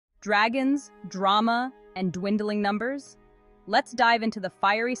Dragons, drama, and dwindling numbers? Let's dive into the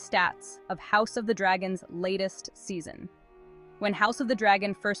fiery stats of House of the Dragon's latest season. When House of the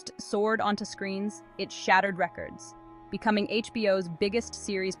Dragon first soared onto screens, it shattered records, becoming HBO's biggest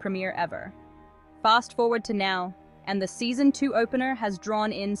series premiere ever. Fast forward to now, and the Season 2 opener has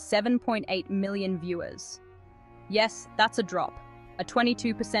drawn in 7.8 million viewers. Yes, that's a drop, a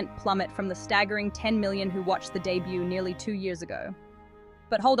 22% plummet from the staggering 10 million who watched the debut nearly 2 years ago.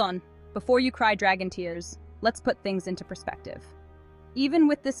 But hold on, before you cry dragon tears, let's put things into perspective. Even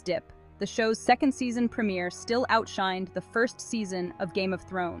with this dip, the show's second season premiere still outshined the first season of Game of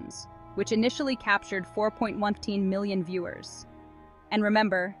Thrones, which initially captured 4.15 million viewers. And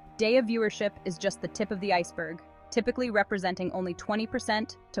remember, day of viewership is just the tip of the iceberg, typically representing only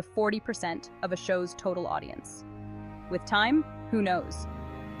 20% to 40% of a show's total audience. With time, who knows?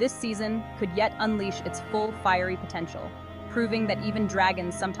 This season could yet unleash its full fiery potential, proving that even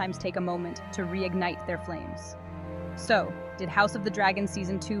dragons sometimes take a moment to reignite their flames. So, did House of the Dragon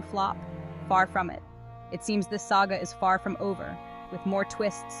Season 2 flop? Far from it. It seems this saga is far from over, with more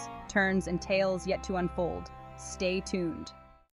twists, turns, and tales yet to unfold. Stay tuned.